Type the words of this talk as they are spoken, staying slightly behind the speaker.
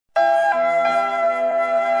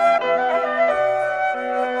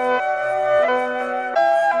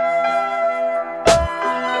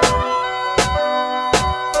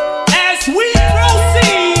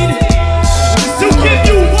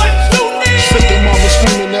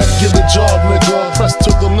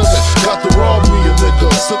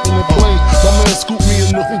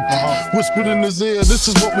spit in his ear. This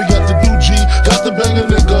is what we got to do, G. Got to bang a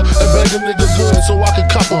nigga and bang a nigga good, so I can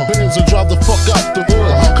cop a Benz and drive the fuck out the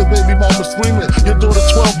hood. Cause baby mama screaming, your daughter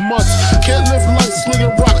 12 months. Can't live life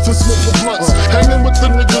slinging rocks and smoking blunts. Hanging with the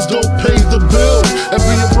niggas don't pay the bill. And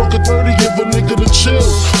being broke at 30 give a nigga the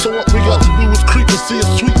chills. So what we got to do is creep and see a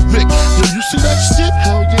sweet Vic. Yo, you see that shit?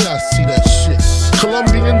 Hell yeah, I see that shit.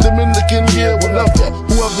 Colombian, Dominican, yeah, whatever.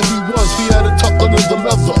 Whoever he was, he had it tucked under the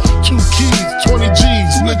leather. 2 keys, 20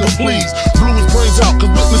 G's, nigga please. Blew his brains out,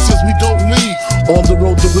 cause witnesses we don't need. On the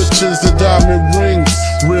road to riches and diamond rings.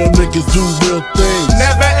 Real niggas do real things.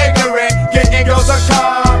 Never ignorant, getting goals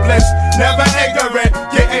accomplished. Never ignorant,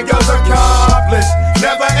 getting goals accomplished.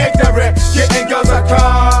 Never ignorant, getting goals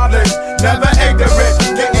accomplished. Never ignorant,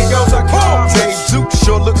 getting goals accomplished. Hey Duke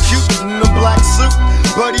sure look cute in the black suit,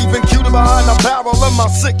 but even cuter behind the barrel of my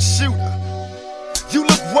 6-shooter. You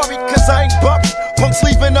look worried cause I ain't buried. Punks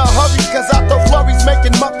leave in a hurry cause I throw flurries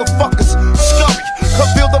making motherfuckers scurry.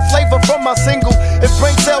 Could feel the flavor from my single. It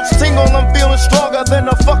brings cells tingle. I'm feeling stronger than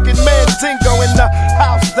a fucking man dingo in the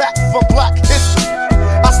house. That for black history.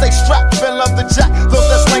 I stay strapped, fill up the jack. Those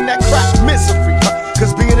that slang that crack misery.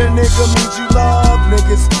 Cause being a nigga means you love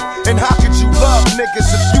niggas. And how could you love niggas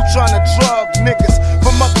if you tryna drug niggas?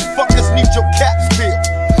 But motherfuckers need your caps peeled.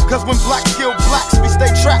 Cause when blacks kill blacks, we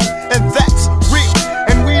stay trapped, and that's real.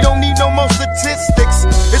 And we don't need no more statistics.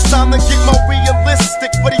 It's time to get more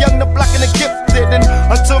realistic for the young, the black, and the gifted. And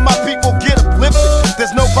until my people get uplifted,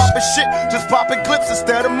 there's no poppin' shit, just poppin' clips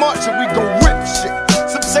instead of marching. We gon' rip shit.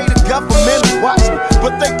 Some say the government is watching,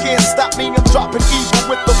 but they can't stop me. I'm dropping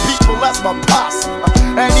evil with the people, that's my posse.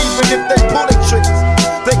 And even if they pull their triggers,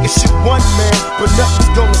 they can shoot one man, but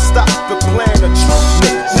nothing's gonna stop the plan of truth,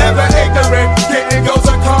 nigga.